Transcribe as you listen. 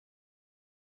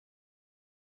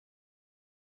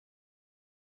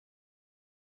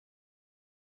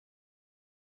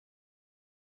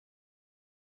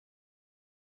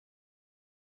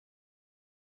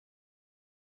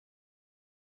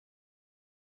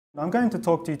I'm going to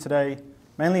talk to you today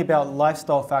mainly about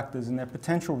lifestyle factors and their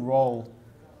potential role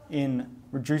in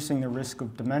reducing the risk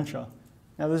of dementia.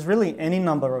 Now, there's really any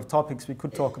number of topics we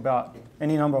could talk about,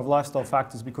 any number of lifestyle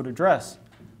factors we could address,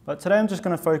 but today I'm just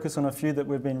going to focus on a few that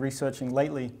we've been researching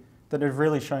lately that have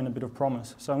really shown a bit of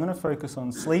promise. So I'm going to focus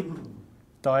on sleep,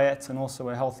 diet, and also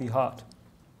a healthy heart.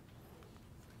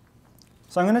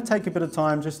 So I'm going to take a bit of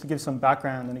time just to give some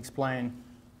background and explain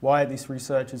why this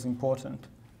research is important.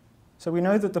 So we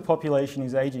know that the population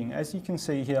is aging. As you can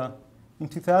see here, in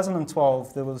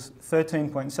 2012 there was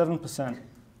 13.7%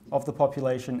 of the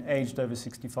population aged over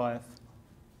 65.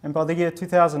 And by the year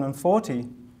 2040,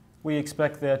 we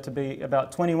expect there to be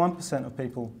about 21% of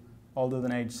people older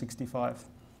than age 65.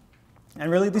 And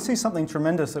really this is something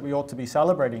tremendous that we ought to be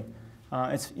celebrating.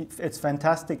 It's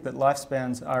fantastic that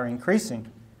lifespans are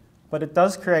increasing, but it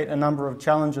does create a number of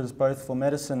challenges both for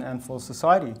medicine and for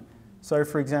society. So,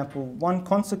 for example, one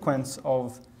consequence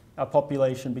of our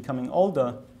population becoming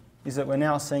older is that we're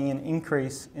now seeing an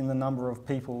increase in the number of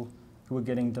people who are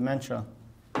getting dementia.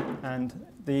 And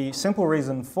the simple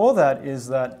reason for that is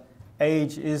that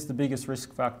age is the biggest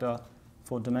risk factor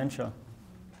for dementia.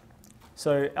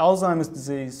 So Alzheimer's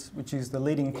disease, which is the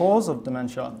leading cause of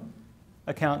dementia,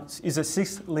 is the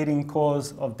sixth leading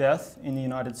cause of death in the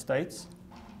United States,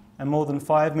 and more than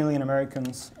 5 million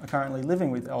Americans are currently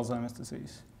living with Alzheimer's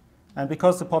disease. And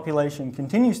because the population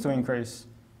continues to increase,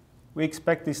 we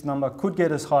expect this number could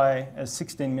get as high as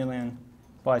 16 million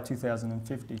by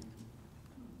 2050.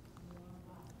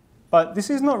 But this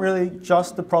is not really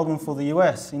just a problem for the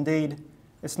US. Indeed,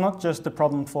 it's not just a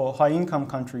problem for high-income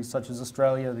countries such as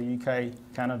Australia, the UK,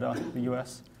 Canada, the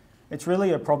US. It's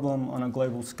really a problem on a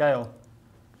global scale.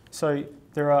 So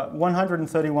there are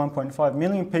 131.5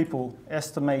 million people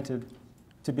estimated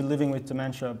to be living with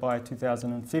dementia by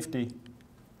 2050.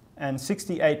 And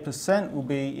 68% will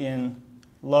be in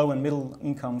low and middle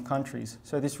income countries.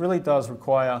 So this really does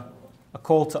require a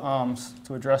call to arms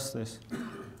to address this.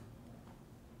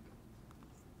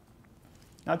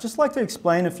 Now, I'd just like to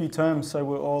explain a few terms so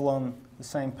we're all on the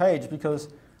same page, because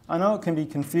I know it can be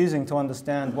confusing to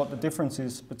understand what the difference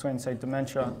is between, say,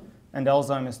 dementia and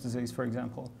Alzheimer's disease, for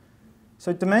example.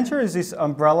 So dementia is this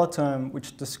umbrella term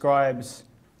which describes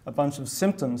a bunch of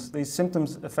symptoms. These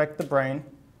symptoms affect the brain,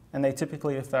 and they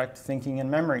typically affect thinking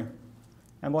and memory.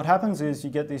 And what happens is you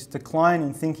get this decline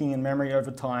in thinking and memory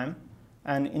over time,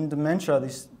 and in dementia,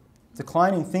 this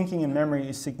decline in thinking and memory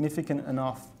is significant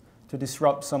enough to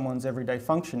disrupt someone's everyday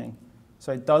functioning.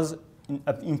 So it does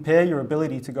impair your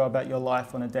ability to go about your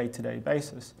life on a day-to-day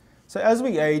basis. So as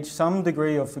we age, some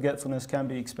degree of forgetfulness can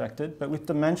be expected, but with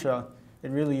dementia,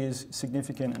 it really is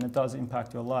significant and it does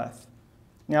impact your life.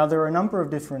 Now, there are a number of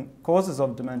different causes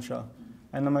of dementia,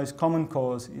 and the most common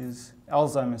cause is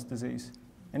Alzheimer's disease,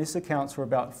 and this accounts for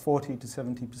about 40 to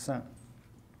 70%.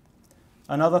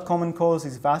 Another common cause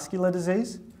is vascular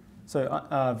disease. So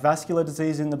vascular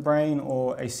disease in the brain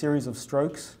or a series of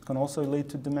strokes can also lead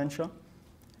to dementia.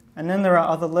 And then there are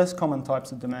other less common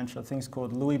types of dementia, things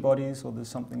called Lewy bodies, or there's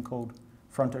something called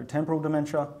frontotemporal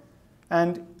dementia.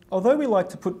 And although we like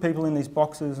to put people in these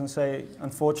boxes and say,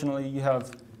 unfortunately, you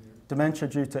have dementia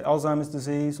due to Alzheimer's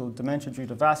disease or dementia due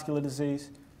to vascular disease,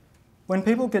 when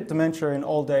people get dementia in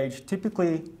old age,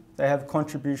 typically they have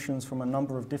contributions from a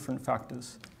number of different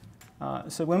factors.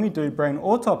 So when we do brain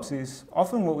autopsies,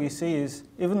 often what we see is,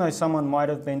 even though someone might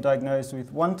have been diagnosed with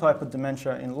one type of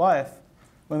dementia in life,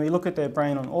 when we look at their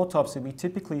brain on autopsy, we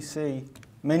typically see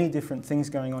many different things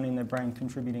going on in their brain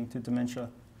contributing to dementia.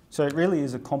 So it really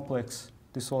is a complex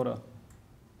disorder.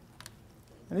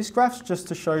 And this graph's just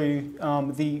to show you,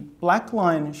 the black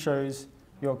line shows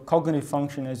your cognitive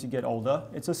function as you get older.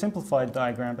 It's a simplified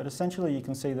diagram, but essentially you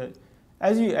can see that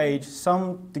as you age,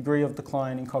 some degree of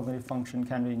decline in cognitive function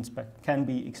can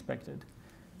be expected.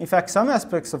 In fact, some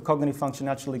aspects of cognitive function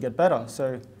actually get better.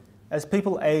 So as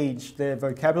people age, their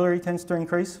vocabulary tends to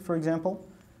increase, for example.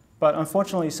 But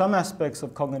unfortunately, some aspects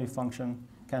of cognitive function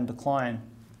can decline.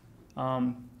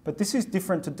 But this is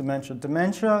different to dementia.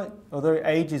 Dementia, although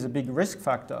age is a big risk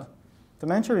factor,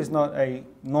 dementia is not a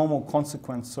normal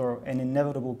consequence or an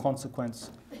inevitable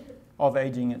consequence of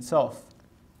aging itself.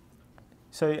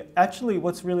 So actually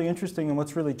what's really interesting and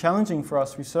what's really challenging for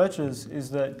us researchers is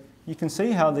that you can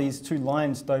see how these two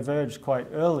lines diverge quite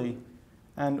early.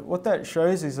 And what that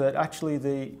shows is that actually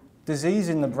the disease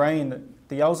in the brain,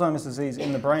 the Alzheimer's disease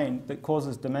in the brain that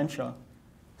causes dementia,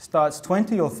 starts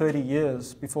 20 or 30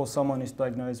 years before someone is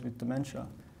diagnosed with dementia.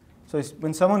 So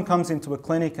when someone comes into a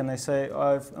clinic and they say,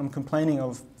 I'm complaining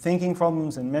of thinking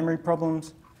problems and memory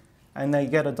problems, and they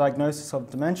get a diagnosis of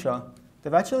dementia,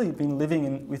 they've actually been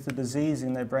living with the disease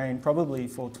in their brain probably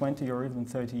for 20 or even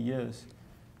 30 years.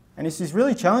 And this is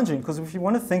really challenging because if you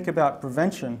want to think about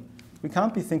prevention, we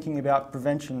can't be thinking about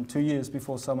prevention 2 years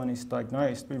before someone is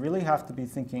diagnosed. We really have to be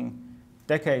thinking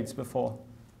decades before.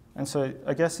 And so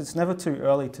I guess it's never too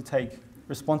early to take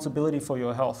responsibility for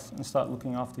your health and start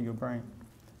looking after your brain.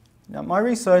 Now, my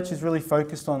research is really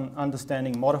focused on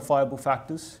understanding modifiable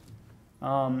factors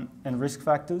and risk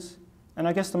factors. And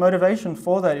I guess the motivation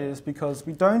for that is because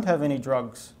we don't have any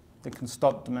drugs that can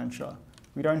stop dementia.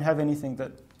 We don't have anything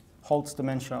that halts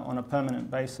dementia on a permanent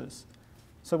basis.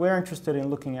 So we're interested in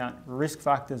looking at risk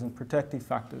factors and protective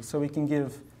factors so we can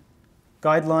give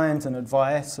guidelines and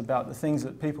advice about the things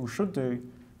that people should do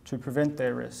to prevent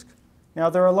their risk. Now,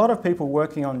 there are a lot of people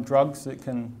working on drugs that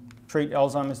can treat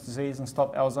Alzheimer's disease and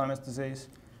stop Alzheimer's disease,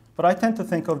 but I tend to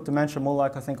think of dementia more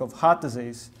like I think of heart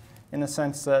disease, in the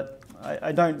sense that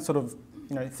I don't sort of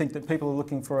think that people are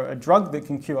looking for a drug that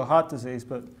can cure heart disease,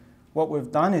 but what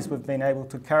we've done is we've been able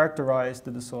to characterize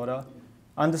the disorder,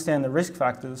 understand the risk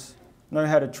factors, know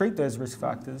how to treat those risk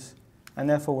factors, and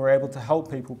therefore we're able to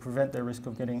help people prevent their risk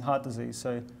of getting heart disease.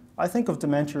 So I think of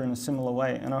dementia in a similar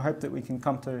way, and I hope that we can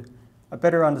come to a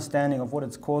better understanding of what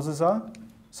its causes are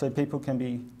so people can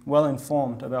be well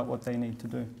informed about what they need to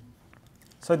do.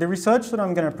 So the research that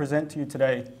I'm going to present to you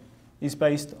today is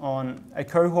based on a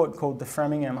cohort called the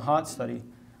Framingham Heart Study.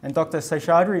 And Dr.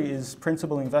 Seshadri is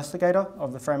principal investigator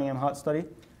of the Framingham Heart Study.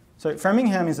 So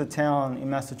Framingham is a town in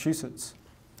Massachusetts.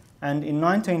 And in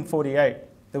 1948,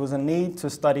 there was a need to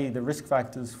study the risk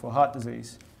factors for heart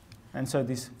disease. And so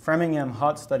this Framingham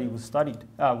Heart Study was started.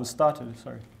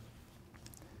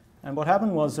 And what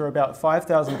happened was there were about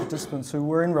 5,000 participants who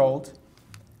were enrolled.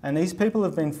 And these people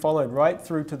have been followed right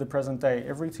through to the present day,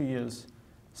 every 2 years.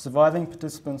 Surviving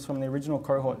participants from the original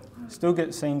cohort still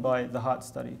get seen by the heart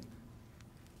study.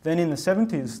 Then in the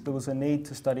 70s, there was a need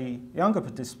to study younger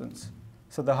participants.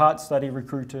 So the heart study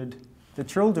recruited the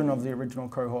children of the original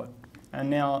cohort. And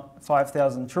now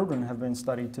 5,000 children have been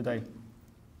studied today.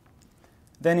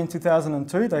 Then in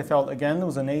 2002, they felt again there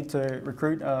was a need to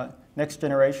recruit a next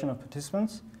generation of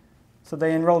participants. So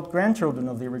they enrolled grandchildren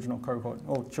of the original cohort,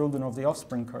 or children of the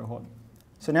offspring cohort.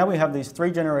 So now we have these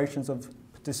 3 generations of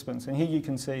participants. And here you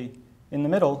can see in the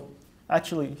middle,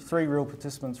 actually 3 real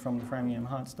participants from the Framingham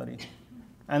Heart Study.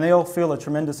 And they all feel a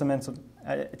tremendous amount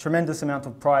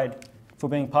of pride for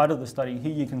being part of the study.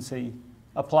 Here you can see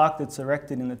a plaque that's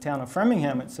erected in the town of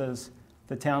Framingham. It says,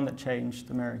 "The town that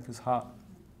changed America's heart."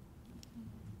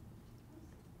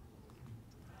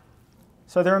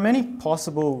 So there are many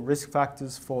possible risk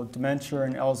factors for dementia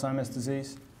and Alzheimer's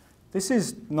disease. This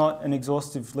is not an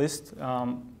exhaustive list.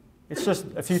 It's just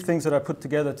a few things that I put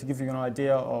together to give you an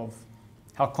idea of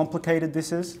how complicated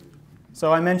this is.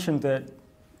 So I mentioned that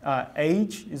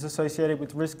age is associated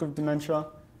with risk of dementia.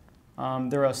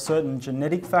 There are certain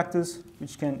genetic factors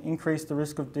which can increase the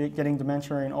risk of getting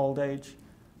dementia in old age.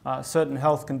 Certain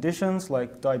health conditions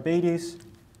like diabetes.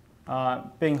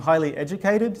 Being highly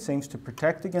educated seems to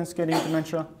protect against getting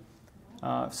dementia.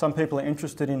 Some people are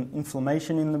interested in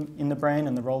inflammation in the brain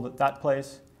and the role that that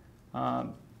plays.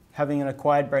 Having an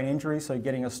acquired brain injury, so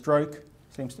getting a stroke,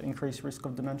 seems to increase risk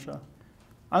of dementia.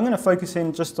 I'm going to focus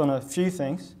in just on a few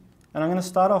things, and I'm going to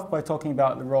start off by talking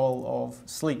about the role of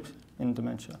sleep in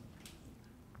dementia.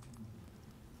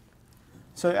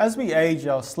 So as we age,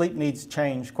 our sleep needs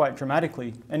change quite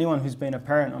dramatically. Anyone who's been a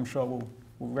parent, I'm sure, will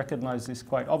recognize this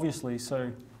quite obviously.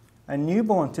 So a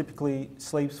newborn typically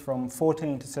sleeps from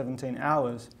 14 to 17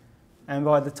 hours, and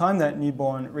by the time that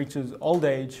newborn reaches old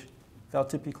age, they'll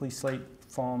typically sleep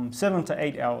from 7 to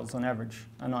 8 hours on average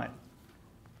a night.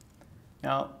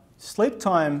 Now, sleep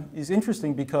time is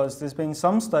interesting because there's been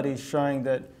some studies showing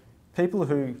that people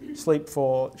who sleep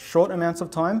for short amounts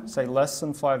of time, say less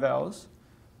than 5 hours,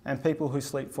 and people who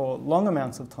sleep for long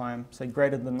amounts of time, say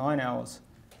greater than 9 hours,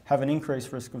 have an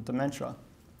increased risk of dementia.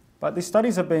 But these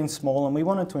studies have been small, and we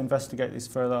wanted to investigate this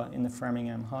further in the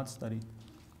Framingham Heart Study.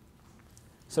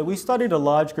 So we studied a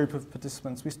large group of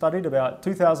participants. We studied about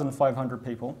 2,500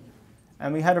 people,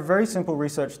 and we had a very simple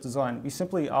research design. We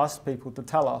simply asked people to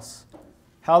tell us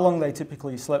how long they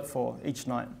typically slept for each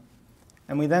night.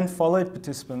 And we then followed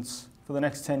participants for the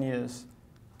next 10 years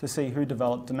to see who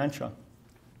developed dementia.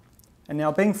 And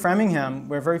now, being Framingham,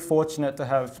 we're very fortunate to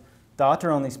have data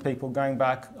on these people going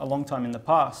back a long time in the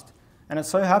past. And it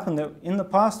so happened that in the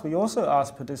past, we also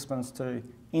asked participants to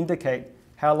indicate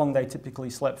how long they typically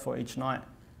slept for each night.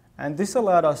 And this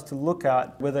allowed us to look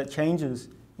at whether changes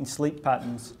in sleep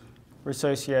patterns were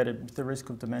associated with the risk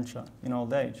of dementia in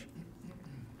old age.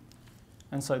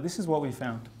 And so this is what we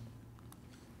found.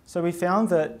 So we found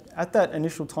that at that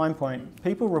initial time point,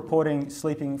 people reporting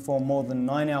sleeping for more than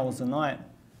 9 hours a night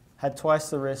had twice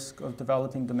the risk of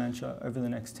developing dementia over the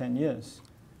next 10 years.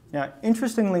 Now,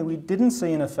 interestingly, we didn't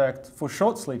see an effect for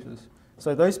short sleepers.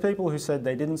 So those people who said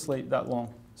they didn't sleep that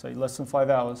long, say less than 5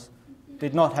 hours,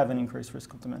 did not have an increased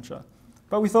risk of dementia.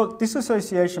 But we thought this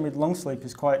association with long sleep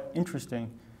is quite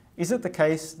interesting. Is it the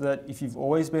case that if you've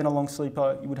always been a long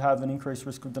sleeper, you would have an increased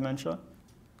risk of dementia?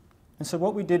 And so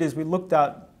what we did is we looked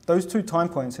at those 2 time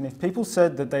points, and if people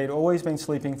said that they'd always been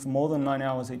sleeping for more than 9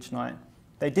 hours each night,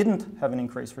 they didn't have an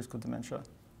increased risk of dementia.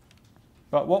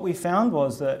 But what we found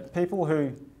was that people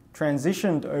who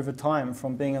transitioned over time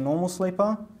from being a normal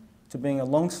sleeper to being a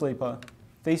long sleeper,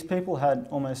 these people had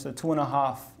almost a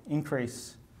 2.5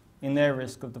 increase in their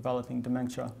risk of developing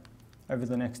dementia over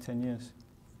the next 10 years.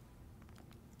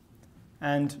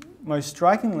 And most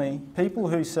strikingly, people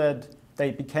who said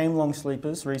they became long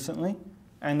sleepers recently,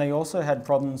 and they also had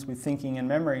problems with thinking and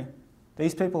memory,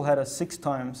 these people had a 6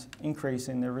 times increase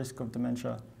in their risk of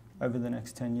dementia over the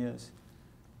next 10 years.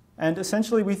 And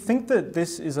essentially, we think that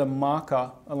this is a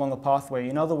marker along a pathway.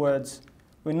 In other words,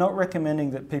 we're not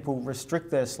recommending that people restrict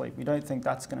their sleep. We don't think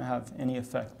that's going to have any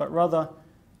effect. But rather,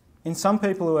 in some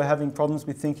people who are having problems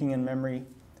with thinking and memory,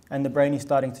 and the brain is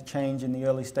starting to change in the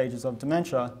early stages of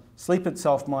dementia, sleep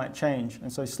itself might change.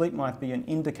 And so sleep might be an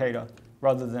indicator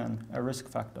rather than a risk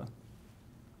factor.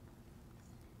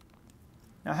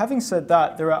 Now, having said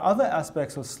that, there are other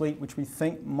aspects of sleep which we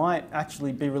think might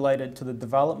actually be related to the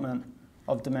development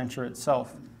of dementia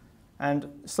itself. And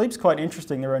sleep's quite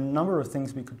interesting. There are a number of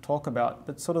things we could talk about,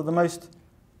 but sort of the most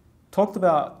talked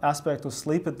about aspect of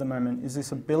sleep at the moment is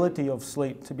this ability of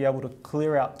sleep to be able to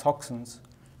clear out toxins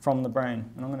from the brain,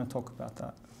 and I'm going to talk about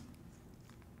that.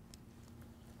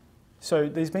 So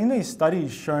there's been these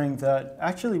studies showing that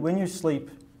actually when you sleep,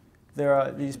 there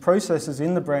are these processes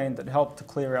in the brain that help to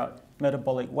clear out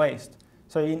metabolic waste.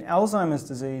 So in Alzheimer's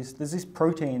disease, there's this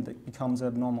protein that becomes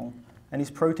abnormal, and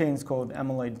this protein is called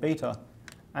amyloid beta,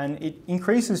 and it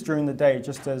increases during the day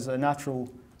just as a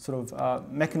natural sort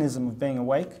of mechanism of being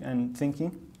awake and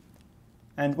thinking.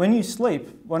 And when you sleep,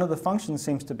 one of the functions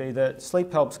seems to be that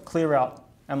sleep helps clear out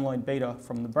amyloid beta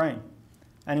from the brain.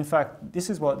 And in fact, this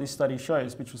is what this study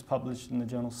shows, which was published in the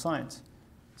journal Science.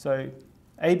 So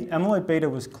amyloid beta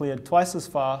was cleared twice as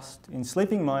fast in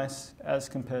sleeping mice as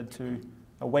compared to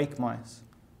awake mice.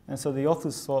 And so the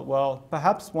authors thought, well,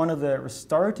 perhaps one of the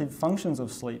restorative functions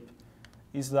of sleep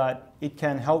is that it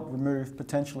can help remove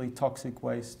potentially toxic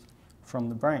waste from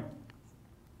the brain.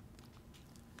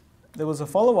 There was a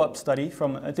follow-up study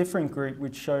from a different group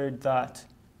which showed that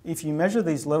if you measure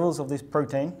these levels of this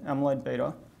protein, amyloid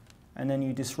beta, and then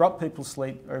you disrupt people's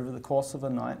sleep over the course of a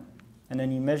night, and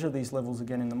then you measure these levels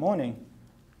again in the morning,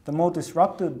 the more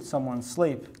disrupted someone's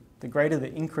sleep, the greater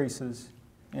the increases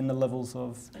in the levels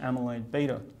of amyloid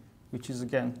beta, which is,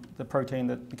 again, the protein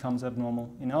that becomes abnormal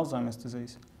in Alzheimer's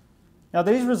disease. Now,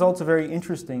 these results are very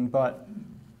interesting, but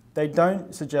they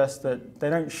don't show,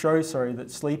 that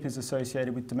sleep is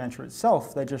associated with dementia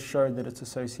itself. They just show that it's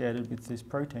associated with this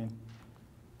protein.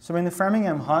 So in the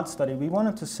Framingham Heart Study, we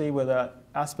wanted to see whether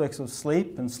aspects of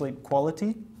sleep and sleep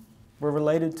quality were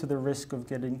related to the risk of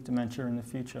getting dementia in the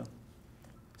future.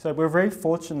 So we're very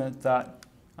fortunate that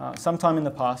sometime in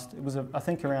the past, it was I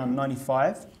think around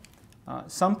 95,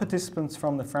 some participants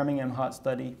from the Framingham Heart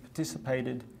Study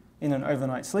participated in an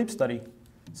overnight sleep study.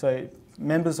 So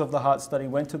members of the heart study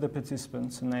went to the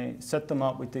participants and they set them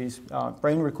up with these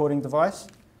brain recording device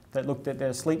that looked at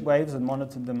their sleep waves and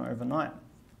monitored them overnight.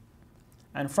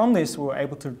 And from this, we were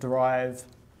able to derive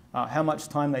how much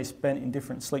time they spent in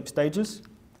different sleep stages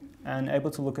and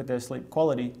able to look at their sleep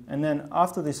quality. And then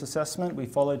after this assessment, we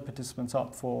followed participants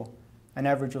up for an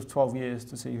average of 12 years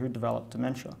to see who developed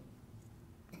dementia.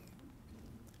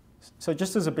 So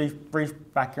just as a brief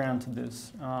background to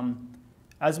this,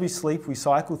 as we sleep, we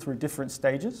cycle through different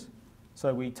stages.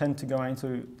 So we tend to go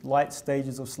into light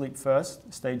stages of sleep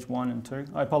first, stage 1 and 2.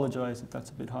 I apologize if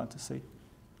that's a bit hard to see.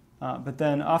 But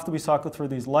then after we cycle through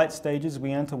these light stages,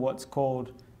 we enter what's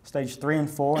called stage 3 and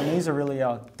 4, and these are really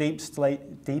our deep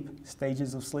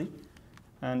stages of sleep.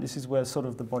 And this is where sort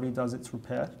of the body does its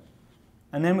repair.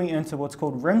 And then we enter what's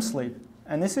called REM sleep.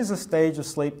 And this is a stage of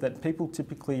sleep that people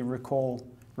typically recall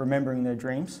remembering their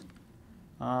dreams.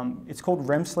 It's called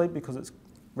REM sleep because it's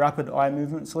rapid eye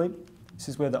movement sleep. This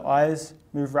is where the eyes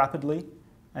move rapidly,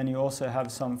 and you also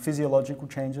have some physiological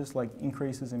changes like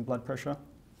increases in blood pressure.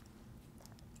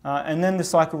 And then the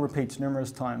cycle repeats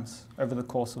numerous times over the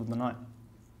course of the night.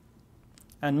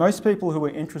 And most people who are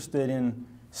interested in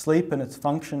sleep and its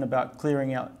function about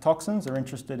clearing out toxins are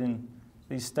interested in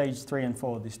these stage 3 and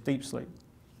 4, this deep sleep.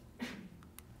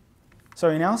 So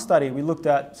in our study, we looked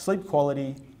at sleep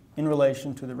quality in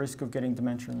relation to the risk of getting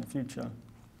dementia in the future.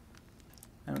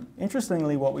 And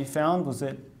interestingly, what we found was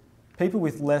that people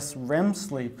with less REM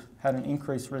sleep had an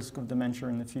increased risk of dementia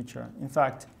in the future. In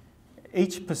fact,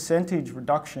 each percentage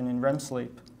reduction in REM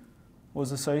sleep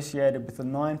was associated with a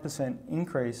 9%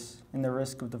 increase in the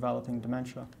risk of developing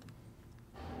dementia.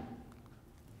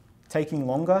 Taking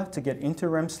longer to get into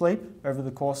REM sleep over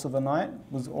the course of a night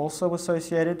was also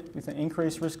associated with an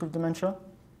increased risk of dementia.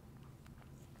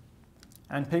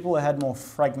 And people that had more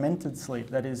fragmented sleep,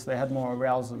 that is, they had more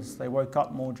arousals, they woke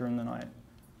up more during the night,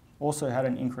 also had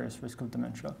an increased risk of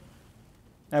dementia.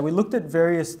 Now, we looked at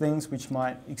various things which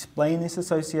might explain this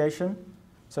association.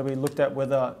 So we looked at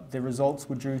whether the results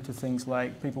were due to things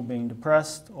like people being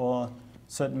depressed or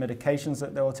certain medications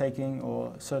that they were taking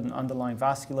or certain underlying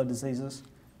vascular diseases.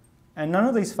 And none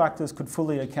of these factors could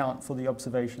fully account for the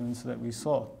observations that we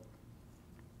saw.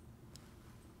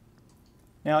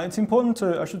 Now, it's important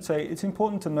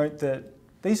to note that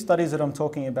these studies that I'm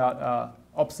talking about are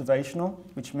observational,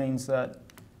 which means that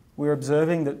we're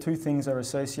observing that two things are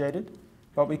associated,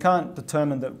 but we can't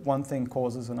determine that one thing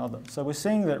causes another. So we're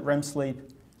seeing that REM sleep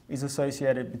is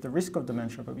associated with the risk of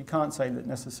dementia, but we can't say that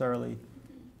necessarily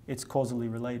it's causally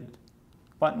related.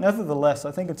 But nevertheless,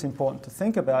 I think it's important to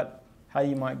think about how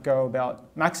you might go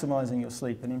about maximizing your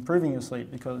sleep and improving your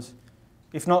sleep, because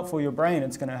if not for your brain,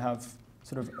 it's going to have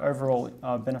sort of overall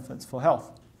benefits for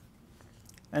health.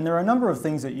 And there are a number of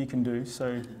things that you can do.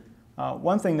 So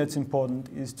one thing that's important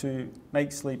is to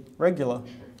make sleep regular.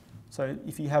 So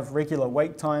if you have regular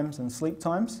wake times and sleep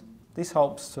times, this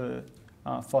helps to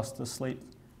foster sleep.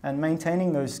 And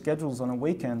maintaining those schedules on a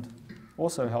weekend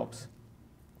also helps.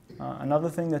 Another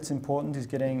thing that's important is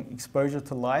getting exposure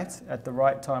to light at the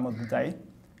right time of the day.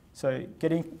 So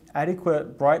getting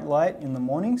adequate bright light in the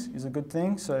mornings is a good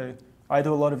thing. So I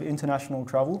do a lot of international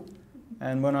travel,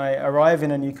 and when I arrive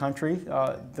in a new country,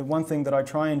 the one thing that I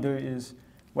try and do is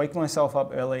wake myself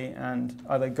up early and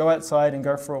either go outside and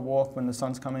go for a walk when the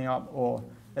sun's coming up, or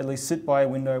at least sit by a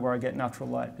window where I get natural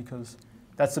light, because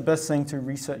that's the best thing to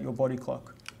reset your body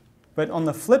clock. But on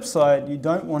the flip side, you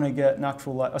don't want to get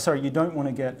artificial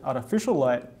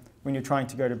light when you're trying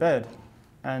to go to bed.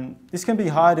 And this can be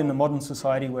hard in a modern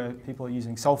society where people are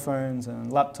using cell phones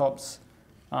and laptops.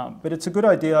 But it's a good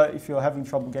idea if you're having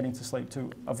trouble getting to sleep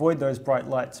to avoid those bright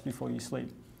lights before you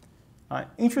sleep.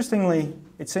 Interestingly,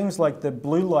 it seems like the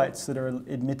blue lights that are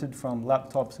emitted from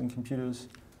laptops and computers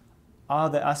are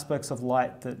the aspects of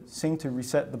light that seem to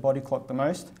reset the body clock the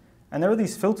most. And there are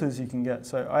these filters you can get.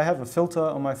 So I have a filter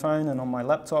on my phone and on my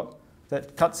laptop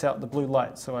that cuts out the blue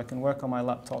light, so I can work on my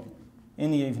laptop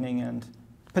in the evening and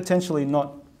potentially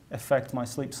not affect my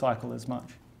sleep cycle as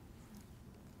much.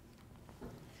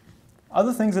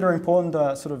 Other things that are important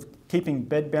are sort of keeping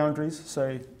bed boundaries.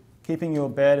 So keeping your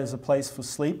bed as a place for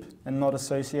sleep and not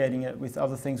associating it with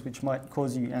other things which might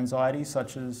cause you anxiety,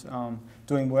 such as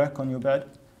doing work on your bed.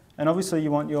 And obviously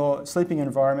you want your sleeping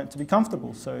environment to be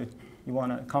comfortable. So you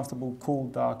want a comfortable, cool,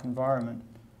 dark environment.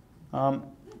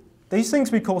 These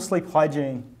things we call sleep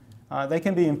hygiene. They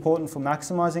can be important for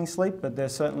maximizing sleep, but they're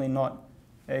certainly not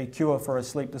a cure for a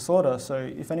sleep disorder. So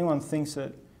if anyone thinks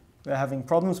that they're having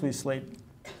problems with sleep,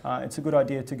 it's a good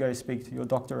idea to go speak to your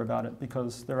doctor about it,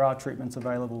 because there are treatments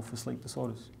available for sleep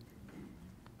disorders.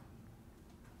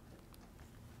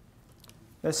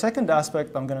 The second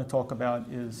aspect I'm going to talk about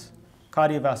is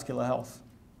cardiovascular health.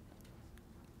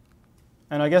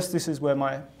 And I guess this is where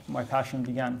my passion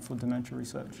began for dementia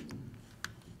research.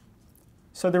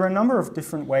 So there are a number of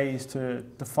different ways to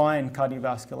define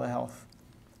cardiovascular health.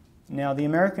 Now, the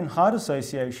American Heart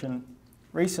Association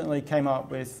recently came up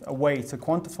with a way to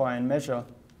quantify and measure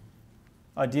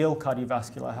ideal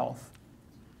cardiovascular health.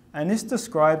 And this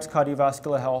describes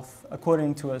cardiovascular health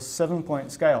according to a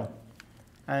 7-point scale.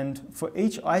 And for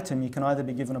each item, you can either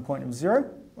be given a point of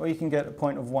 0 or you can get a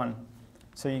point of 1.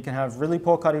 So you can have really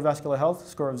poor cardiovascular health, a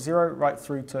score of 0, right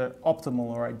through to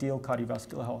optimal or ideal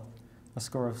cardiovascular health, a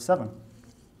score of 7.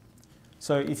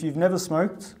 So if you've never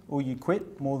smoked or you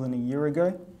quit more than a year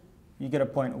ago, you get a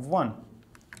point of 1.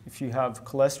 If you have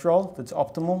cholesterol that's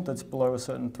optimal, that's below a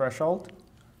certain threshold,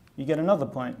 you get another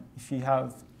point. If you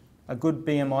have a good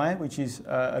BMI, which is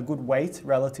a good weight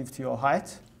relative to your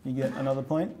height, you get another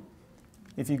point.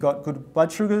 If you've got good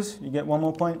blood sugars, you get 1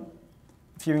 more point.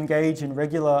 If you engage in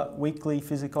regular weekly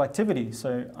physical activity,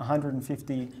 so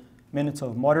 150 minutes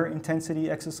of moderate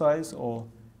intensity exercise or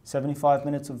 75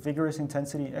 minutes of vigorous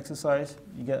intensity exercise,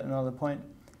 you get another point.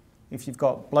 If you've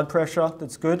got blood pressure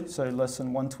that's good, so less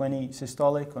than 120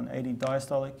 systolic or 80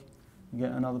 diastolic, you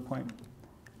get another point.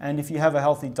 And if you have a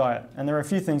healthy diet, and there are a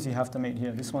few things you have to meet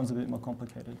here. This one's a bit more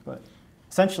complicated, but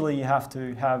essentially you have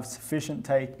to have sufficient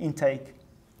intake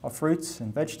of fruits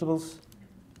and vegetables.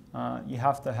 You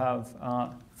have to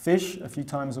have fish a few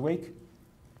times a week.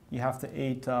 you have to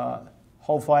eat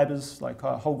whole fibers, like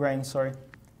whole grains, sorry,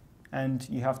 and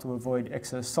you have to avoid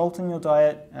excess salt in your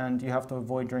diet, and you have to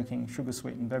avoid drinking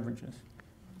sugar-sweetened beverages.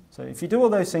 So if you do all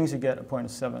those things, you get a point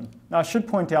of 7. Now, I should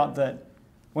point out that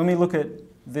when we look at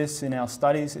this in our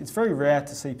studies, it's very rare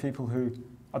to see people who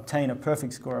obtain a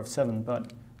perfect score of 7,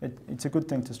 but it's a good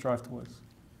thing to strive towards.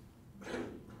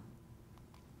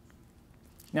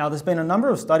 Now, there's been a number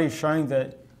of studies showing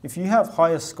that if you have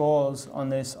higher scores on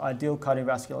this ideal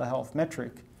cardiovascular health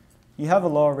metric, you have a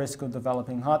lower risk of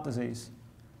developing heart disease.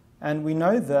 And we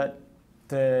know that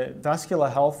the vascular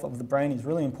health of the brain is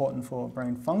really important for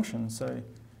brain function. So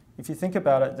if you think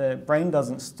about it, the brain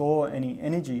doesn't store any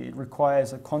energy. It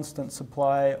requires a constant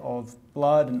supply of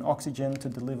blood and oxygen to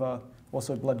deliver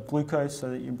also blood glucose so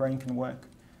that your brain can work.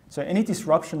 So any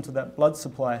disruption to that blood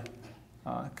supply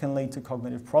can lead to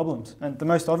cognitive problems. And the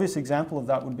most obvious example of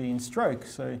that would be in stroke.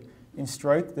 So in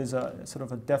stroke, there's a sort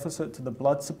of a deficit to the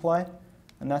blood supply,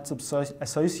 and that's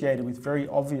associated with very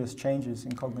obvious changes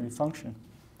in cognitive function.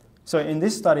 So in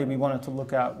this study, we wanted to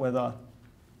look at whether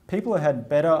people who had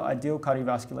better ideal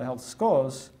cardiovascular health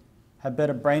scores had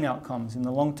better brain outcomes in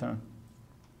the long term.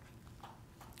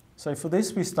 So for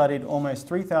this, we studied almost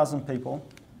 3,000 people,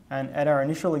 and at our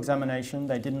initial examination,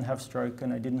 they didn't have stroke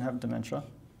and they didn't have dementia.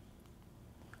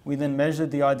 We then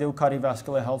measured the ideal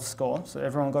cardiovascular health score, so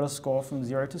everyone got a score from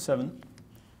 0 to 7,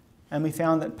 and we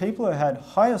found that people who had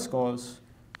higher scores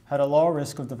had a lower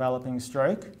risk of developing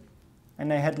stroke,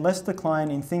 and they had less decline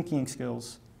in thinking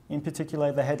skills. In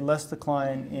particular, they had less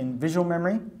decline in visual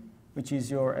memory, which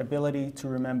is your ability to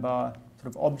remember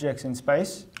sort of objects in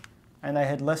space, and they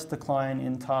had less decline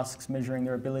in tasks measuring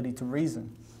their ability to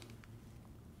reason.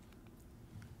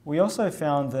 We also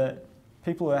found that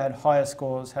people who had higher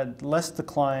scores had less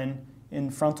decline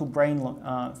in frontal brain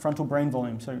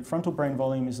volume. So frontal brain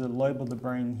volume is the lobe of the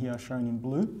brain here shown in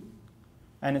blue,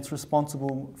 and it's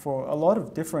responsible for a lot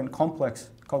of different complex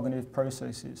cognitive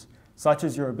processes, such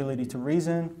as your ability to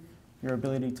reason, your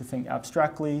ability to think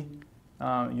abstractly,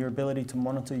 your ability to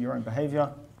monitor your own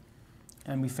behavior.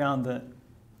 And we found that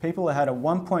people who had a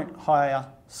 1 point higher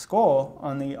score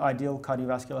on the ideal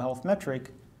cardiovascular health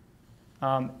metric,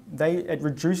 it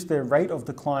reduced their rate of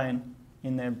decline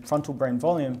in their frontal brain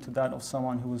volume to that of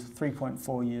someone who was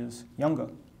 3.4 years younger.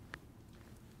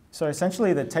 So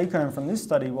essentially the take home from this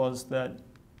study was that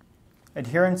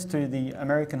adherence to the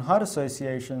American Heart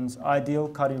Association's ideal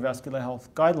cardiovascular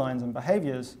health guidelines and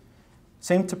behaviors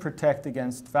seemed to protect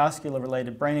against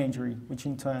vascular-related brain injury, which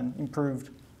in turn improved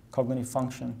cognitive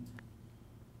function.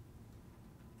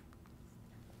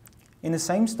 In the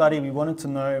same study, we wanted to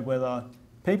know whether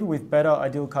people with better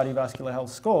ideal cardiovascular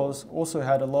health scores also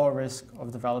had a lower risk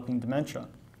of developing dementia.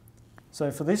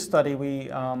 So for this study, we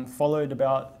followed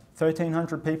about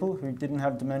 1,300 people who didn't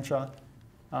have dementia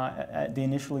at the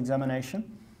initial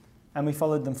examination, and we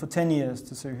followed them for 10 years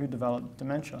to see who developed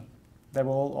dementia. They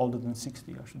were all older than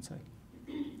 60, I should say.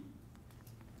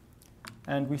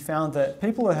 And we found that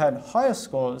people who had higher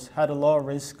scores had a lower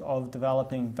risk of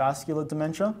developing vascular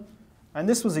dementia, and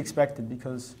this was expected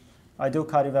because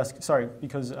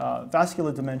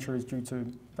vascular dementia is due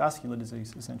to vascular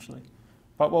disease, essentially.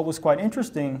 But what was quite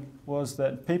interesting was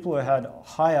that people who had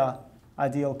higher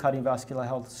ideal cardiovascular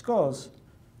health scores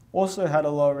also had a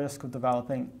lower risk of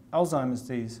developing Alzheimer's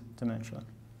disease dementia.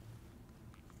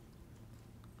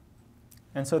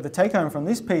 And so the take-home from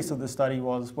this piece of the study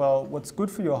was, well, what's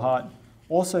good for your heart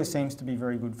also seems to be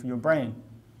very good for your brain.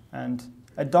 And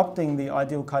adopting the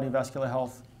ideal cardiovascular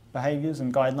health behaviors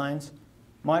and guidelines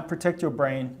might protect your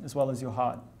brain as well as your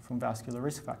heart from vascular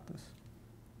risk factors.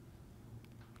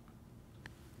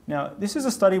 Now, this is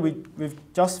a study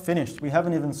we've just finished. We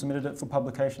haven't even submitted it for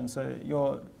publication, so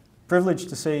you're privileged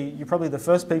to see, you're probably the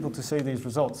first people to see these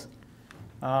results.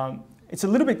 It's a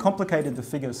little bit complicated to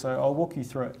figure, so I'll walk you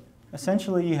through it.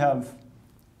 Essentially, you have,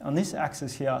 on this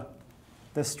axis here,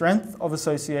 the strength of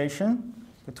association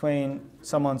between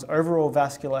someone's overall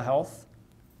vascular health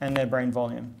and their brain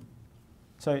volume.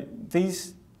 So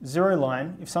these zero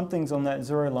line, if something's on that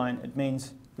zero line, it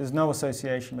means there's no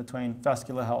association between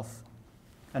vascular health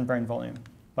and brain volume.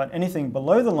 But anything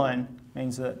below the line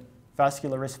means that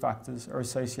vascular risk factors are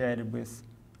associated with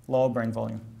lower brain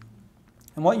volume.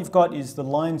 And what you've got is the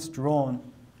lines drawn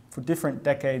for different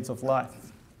decades of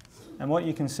life. And what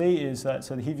you can see is that,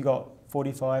 so here you've got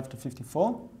 45 to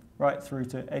 54, right through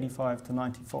to 85 to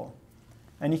 94.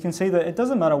 And you can see that it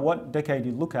doesn't matter what decade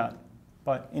you look at,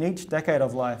 but in each decade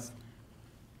of life,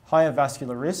 higher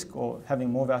vascular risk or having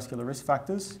more vascular risk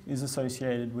factors is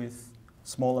associated with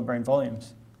smaller brain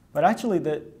volumes. But actually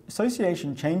the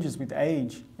association changes with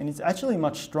age, and it's actually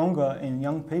much stronger in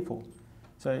young people.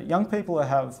 So young people who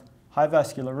have high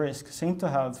vascular risk seem to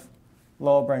have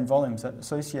lower brain volumes. That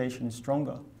association is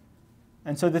stronger.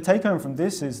 And so the take home from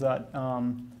this is that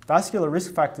vascular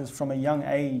risk factors from a young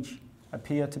age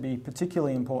appear to be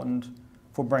particularly important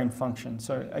for brain function.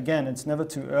 So again, it's never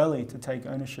too early to take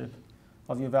ownership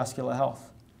of your vascular health.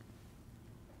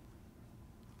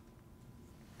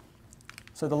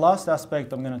 So the last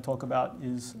aspect I'm going to talk about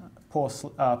is poor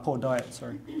diet.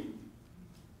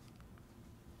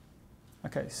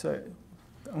 Okay, so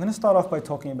I'm going to start off by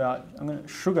talking about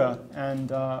sugar, and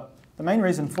the main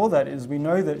reason for that is we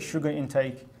know that sugar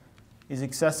intake is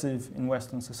excessive in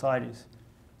Western societies.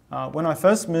 When I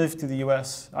first moved to the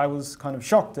US, I was kind of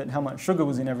shocked at how much sugar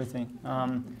was in everything.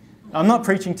 I'm not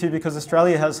preaching to you because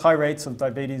Australia has high rates of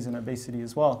diabetes and obesity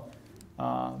as well.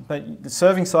 But the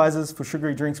serving sizes for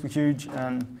sugary drinks were huge,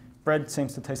 and bread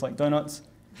seems to taste like donuts.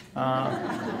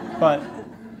 But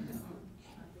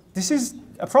this is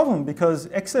a problem because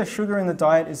excess sugar in the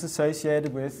diet is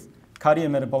associated with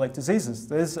cardiometabolic diseases.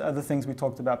 Those are the things we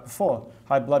talked about before: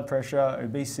 high blood pressure,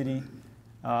 obesity,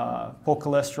 poor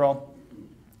cholesterol.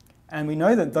 And we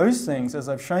know that those things, as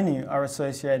I've shown you, are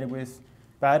associated with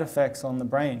bad effects on the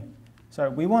brain. So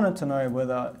we wanted to know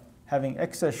whether having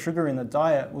excess sugar in the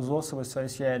diet was also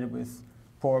associated with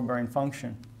poor brain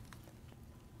function.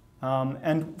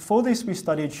 And for this, we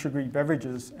studied sugary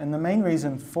beverages. And the main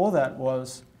reason for that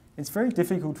was it's very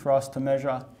difficult for us to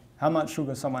measure how much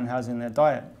sugar someone has in their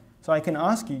diet. So I can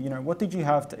ask you, what did you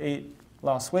have to eat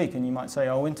last week? And you might say,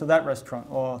 I went to that restaurant,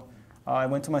 or I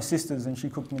went to my sister's and she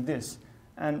cooked me this.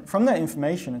 And from that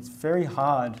information, it's very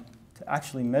hard to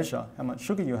actually measure how much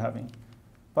sugar you're having.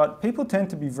 But people tend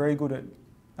to be very good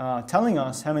at telling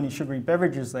us how many sugary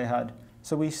beverages they had.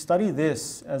 So we study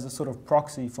this as a sort of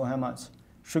proxy for how much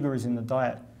sugar is in the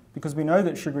diet, because we know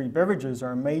that sugary beverages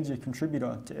are a major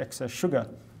contributor to excess sugar.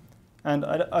 And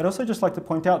I'd also just like to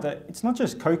point out that it's not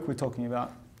just Coke we're talking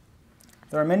about.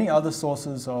 There are many other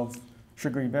sources of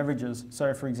sugary beverages.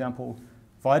 So for example,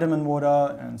 vitamin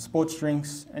water and sports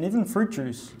drinks and even fruit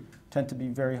juice tend to be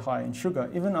very high in sugar.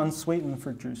 Even unsweetened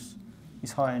fruit juice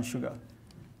is high in sugar.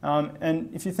 And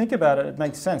if you think about it, it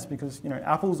makes sense because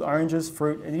apples, oranges,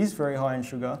 fruit, it is very high in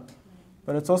sugar,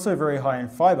 but it's also very high in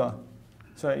fiber.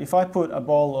 So if I put a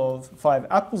bowl of 5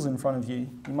 apples in front of you,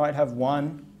 you might have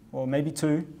 1 or maybe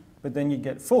 2, but then you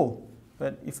get full.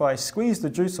 But if I squeeze the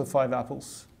juice of 5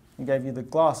 apples and gave you the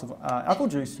glass of apple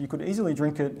juice, you could easily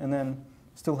drink it and then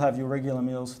still have your regular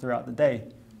meals throughout the day.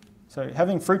 So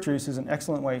having fruit juice is an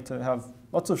excellent way to have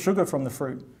lots of sugar from the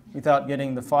fruit without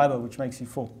getting the fiber, which makes you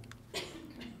full.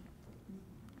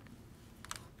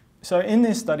 So in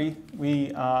this study,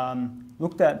 we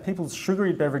looked at people's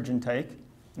sugary beverage intake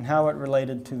and how it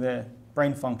related to their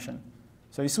brain function.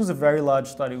 So this was a very large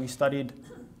study. We studied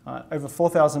over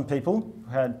 4,000 people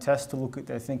who had tests to look at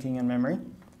their thinking and memory,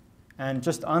 and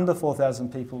just under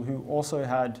 4,000 people who also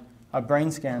had a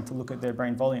brain scan to look at their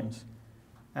brain volumes.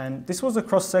 And this was a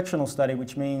cross-sectional study,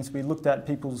 which means we looked at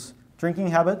people's drinking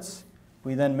habits,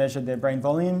 we then measured their brain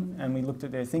volume, and we looked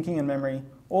at their thinking and memory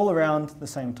all around the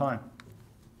same time.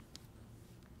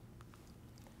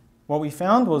 What we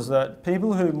found was that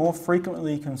people who more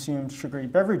frequently consumed sugary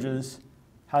beverages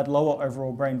had lower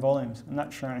overall brain volumes, and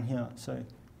that's shown here. So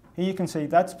here you can see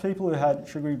that's people who had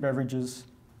sugary beverages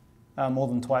more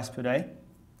than twice per day.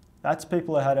 That's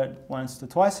people who had it once to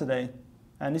twice a day,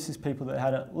 and this is people that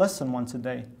had it less than once a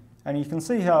day. And you can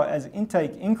see how as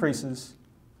intake increases,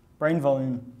 brain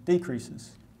volume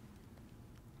decreases.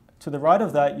 To the right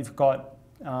of that, you've got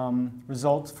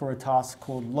results for a task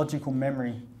called logical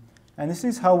memory. And this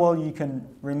is how well you can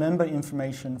remember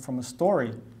information from a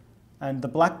story. And the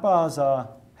black bars are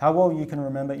how well you can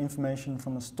remember information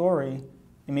from a story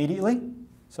immediately.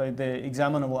 So the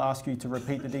examiner will ask you to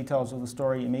repeat the details of the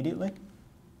story immediately.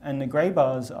 And the grey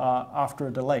bars are after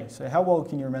a delay. So how well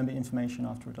can you remember information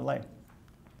after a delay?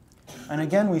 And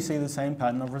again, we see the same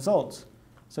pattern of results.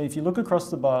 So if you look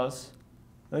across the bars,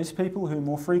 those people who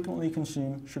more frequently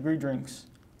consume sugary drinks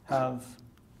have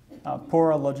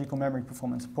poorer logical memory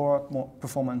performance, poorer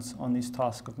performance on this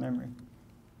task of memory.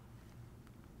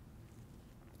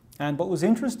 And what was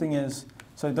interesting is,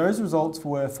 so those results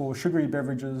were for sugary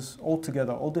beverages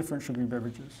altogether, all different sugary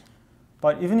beverages.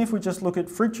 But even if we just look at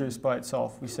fruit juice by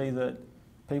itself, we see that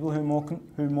people who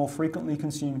more frequently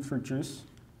consume fruit juice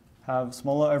have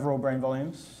smaller overall brain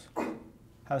volumes,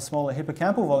 have smaller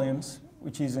hippocampal volumes,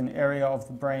 which is an area of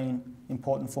the brain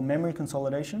important for memory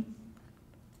consolidation,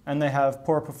 and they have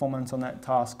poorer performance on that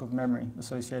task of memory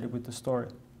associated with the story.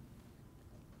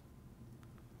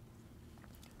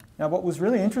 Now, what was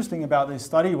really interesting about this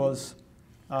study was,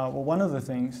 well, one of the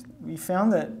things, we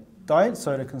found that diet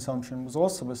soda consumption was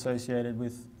also associated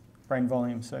with brain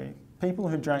volume. So people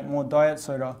who drank more diet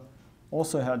soda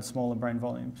also had smaller brain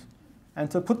volumes. And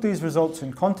to put these results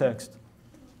in context,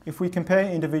 if we compare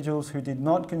individuals who did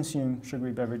not consume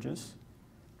sugary beverages,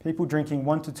 people drinking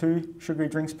 1 to 2 sugary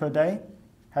drinks per day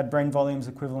had brain volumes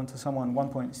equivalent to someone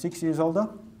 1.6 years older,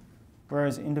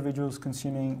 whereas individuals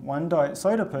consuming 1 diet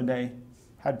soda per day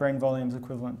had brain volumes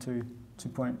equivalent to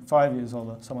 2.5 years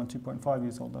older, someone 2.5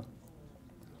 years older.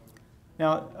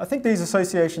 Now, I think these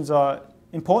associations are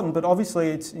important, but obviously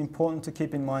it's important to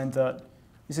keep in mind that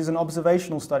this is an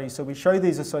observational study, so we show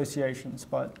these associations,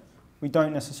 but we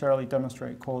don't necessarily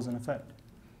demonstrate cause and effect.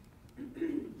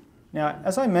 Now,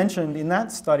 as I mentioned, in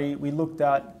that study, we looked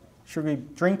at sugary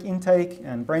drink intake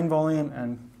and brain volume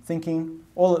and thinking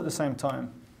all at the same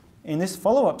time. In this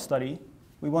follow-up study,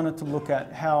 we wanted to look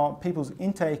at how people's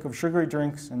intake of sugary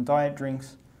drinks and diet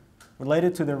drinks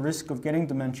related to the risk of getting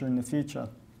dementia in the future,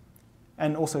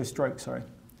 and also stroke, sorry.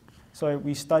 So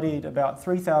we studied about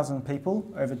 3,000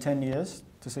 people over 10 years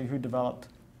to see who developed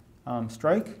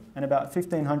stroke, and about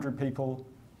 1,500 people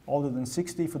older than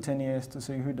 60 for 10 years to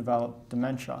see who developed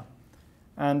dementia.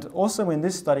 And also in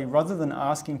this study, rather than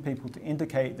asking people to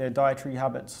indicate their dietary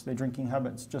habits, their drinking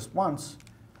habits, just once,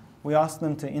 we asked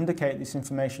them to indicate this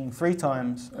information 3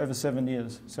 times over 7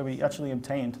 years. So we actually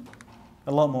obtained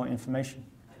a lot more information.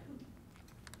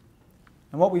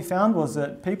 And what we found was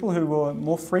that people who were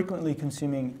more frequently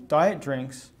consuming diet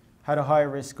drinks had a higher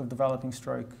risk of developing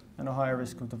stroke and a higher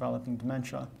risk of developing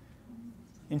dementia.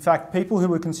 In fact, people who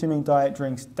were consuming diet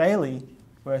drinks daily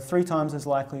were 3 times as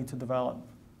likely to develop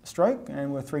stroke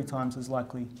and were 3 times as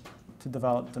likely to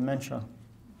develop dementia.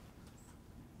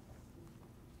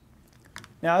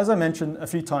 Now, as I mentioned a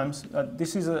few times,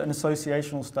 this is an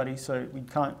associational study, so we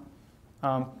can't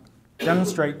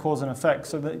demonstrate cause and effect.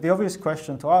 So the obvious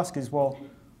question to ask is, well,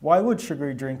 why would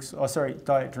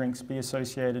diet drinks be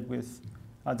associated with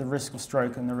the risk of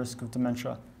stroke and the risk of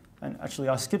dementia? And actually,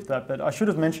 I skipped that, but I should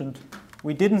have mentioned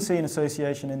we didn't see an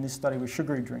association in this study with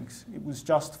sugary drinks. It was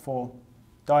just for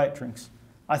diet drinks.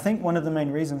 I think one of the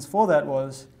main reasons for that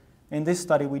was, in this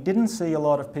study, we didn't see a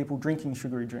lot of people drinking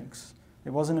sugary drinks.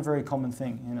 It wasn't a very common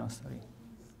thing in our study.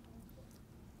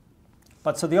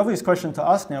 But so the obvious question to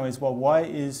ask now is, well, why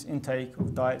is intake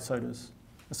of diet sodas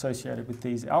associated with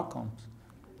these outcomes?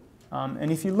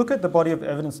 And if you look at the body of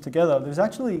evidence together, there's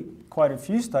actually quite a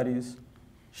few studies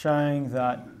showing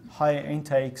that higher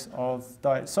intakes of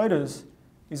diet sodas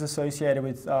is associated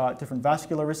with different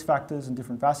vascular risk factors and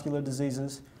different vascular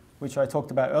diseases, which I talked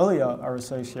about earlier are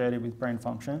associated with brain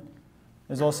function.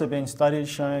 There's also been studies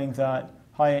showing that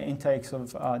higher intakes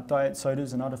of diet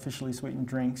sodas and artificially sweetened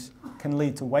drinks can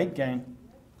lead to weight gain.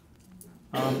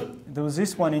 There was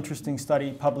this one interesting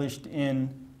study published in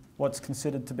what's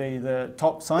considered to be the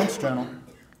top science journal,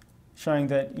 showing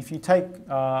that if you take,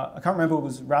 I can't remember if it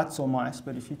was rats or mice,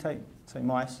 but if you take, say,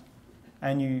 mice,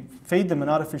 and you feed them an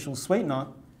artificial sweetener,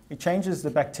 it changes the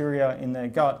bacteria in their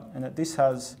gut, and that this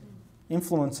has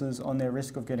influences on their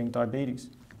risk of getting diabetes.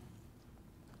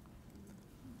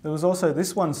 There was also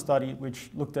this one study which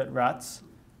looked at rats,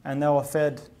 and they were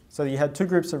fed, so you had 2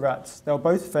 groups of rats. They were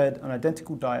both fed an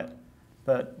identical diet,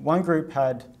 but one group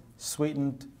had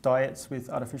sweetened diets with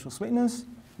artificial sweeteners,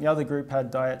 the other group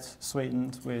had diets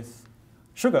sweetened with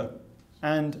sugar.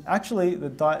 And actually,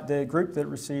 the group that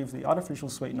received the artificial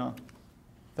sweetener,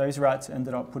 those rats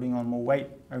ended up putting on more weight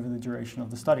over the duration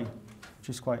of the study, which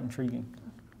is quite intriguing.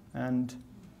 And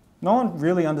no one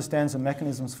really understands the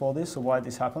mechanisms for this or why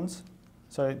this happens.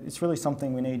 So it's really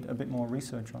something we need a bit more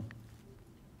research on.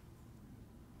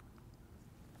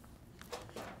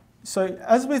 So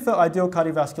as with the ideal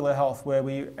cardiovascular health, where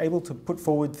we're able to put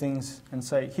forward things and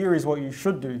say, here is what you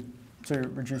should do to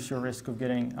reduce your risk of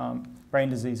getting brain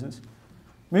diseases.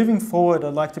 Moving forward,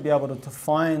 I'd like to be able to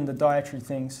define the dietary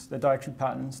things, the dietary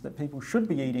patterns that people should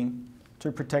be eating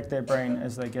to protect their brain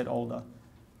as they get older.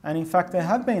 And in fact, there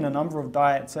have been a number of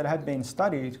diets that have been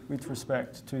studied with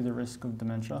respect to the risk of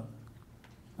dementia.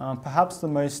 Perhaps the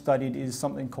most studied is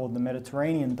something called the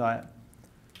Mediterranean diet.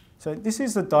 So this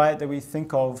is the diet that we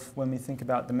think of when we think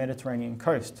about the Mediterranean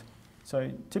coast.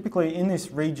 So typically in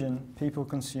this region, people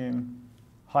consume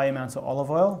high amounts of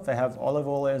olive oil. They have olive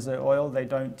oil as their oil. They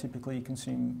don't typically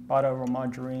consume butter or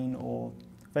margarine or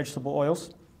vegetable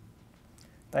oils.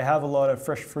 They have a lot of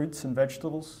fresh fruits and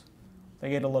vegetables. They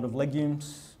get a lot of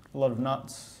legumes, a lot of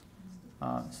nuts,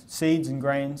 seeds and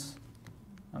grains.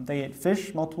 They eat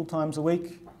fish multiple times a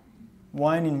week.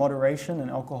 Wine in moderation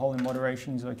and alcohol in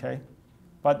moderation is okay.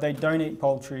 But they don't eat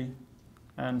poultry,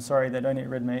 and sorry, they don't eat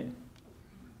red meat.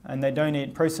 And they don't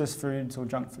eat processed foods or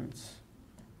junk foods.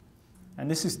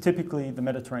 And this is typically the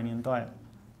Mediterranean diet.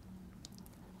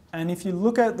 And if you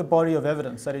look at the body of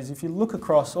evidence, that is, if you look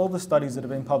across all the studies that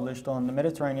have been published on the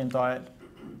Mediterranean diet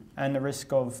and the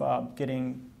risk of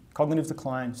getting cognitive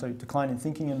decline, so decline in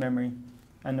thinking and memory,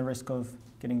 and the risk of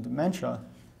getting dementia,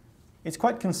 it's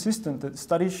quite consistent that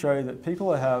studies show that people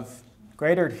who have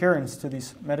greater adherence to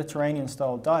this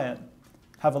Mediterranean-style diet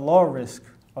have a lower risk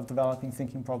of developing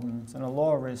thinking problems and a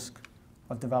lower risk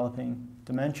of developing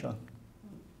dementia.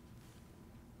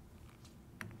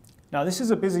 Now, this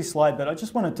is a busy slide, but I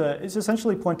just wanted to, it's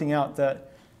essentially pointing out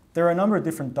that there are a number of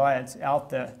different diets out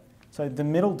there. So the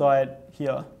middle diet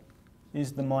here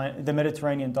is the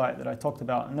Mediterranean diet that I talked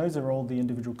about, and those are all the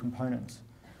individual components.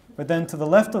 But then to the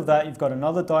left of that, you've got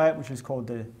another diet, which is called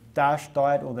the DASH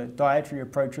diet, or the dietary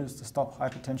approaches to stop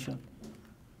hypertension.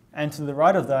 And to the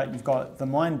right of that, you've got the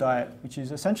MIND diet, which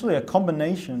is essentially a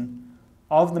combination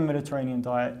of the Mediterranean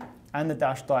diet and the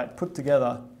DASH diet put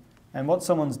together. And what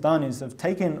someone's done is they've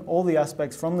taken all the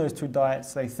aspects from those two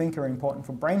diets they think are important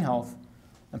for brain health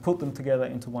and put them together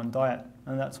into one diet.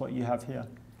 And that's what you have here.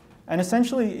 And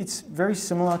essentially, it's very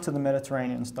similar to the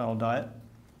Mediterranean-style diet.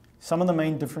 Some of the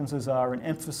main differences are an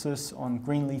emphasis on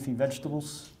green leafy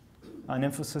vegetables, an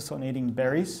emphasis on eating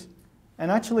berries. And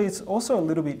actually, it's also a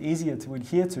little bit easier to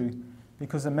adhere to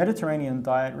because the Mediterranean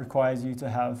diet requires you to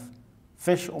have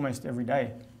fish almost every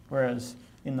day, whereas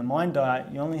in the MIND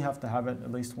diet, you only have to have it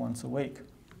at least once a week.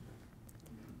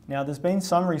 Now, there's been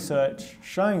some research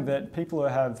showing that people who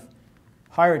have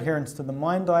higher adherence to the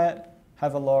MIND diet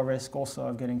have a lower risk also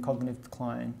of getting cognitive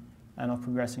decline and of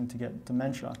progressing to get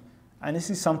dementia. And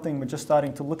this is something we're just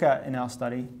starting to look at in our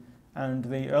study, and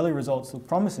the early results look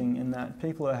promising in that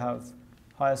people who have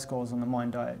higher scores on the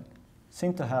MIND diet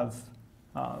seem to have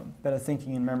better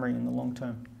thinking and memory in the long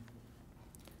term.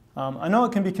 I know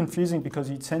it can be confusing because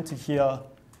you tend to hear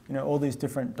all these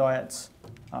different diets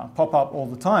pop up all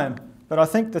the time, but I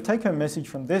think the take-home message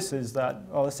from this is that,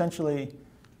 well, essentially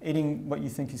eating what you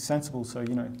think is sensible, so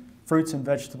fruits and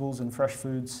vegetables and fresh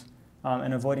foods,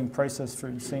 and avoiding processed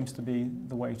foods seems to be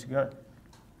the way to go.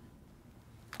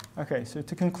 Okay, so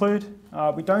to conclude,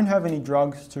 we don't have any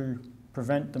drugs to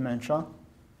prevent dementia,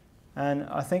 and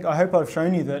I hope I've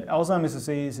shown you that Alzheimer's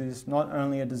disease is not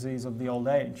only a disease of the old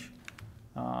age.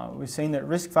 We've seen that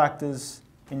risk factors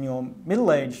in your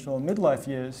middle-aged or midlife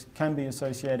years can be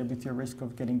associated with your risk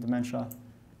of getting dementia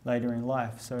later in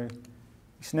life. So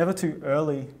it's never too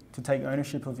early to take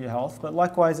ownership of your health, but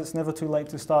likewise, it's never too late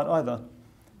to start either.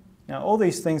 Now, all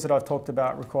these things that I've talked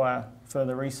about require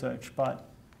further research, but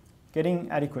getting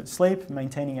adequate sleep,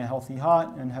 maintaining a healthy heart,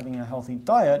 and having a healthy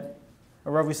diet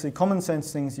are obviously common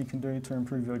sense things you can do to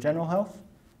improve your general health,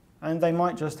 and they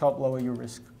might just help lower your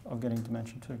risk of getting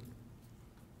dementia too.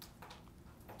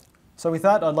 So with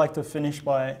that, I'd like to finish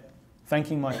by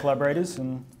thanking my collaborators,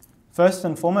 and first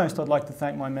and foremost, I'd like to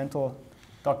thank my mentor,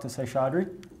 Dr. Seshadri.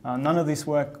 None of this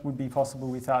work would be possible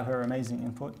without her amazing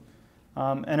input.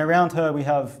 And around her, we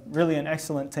have really an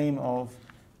excellent team of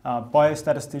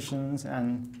biostatisticians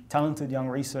and talented young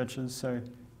researchers. So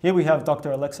here we have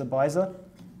Dr. Alexa Beiser,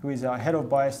 who is our head of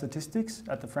biostatistics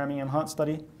at the Framingham Heart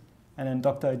Study, and then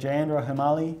Dr. Jayendra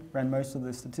Hemali ran most of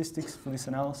the statistics for this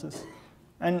analysis.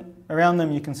 And around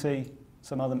them, you can see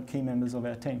some other key members of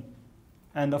our team.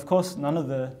 And of course, none of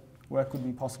the work would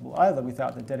be possible either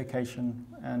without the dedication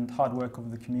and hard work of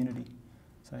the community.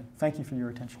 So thank you for your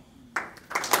attention.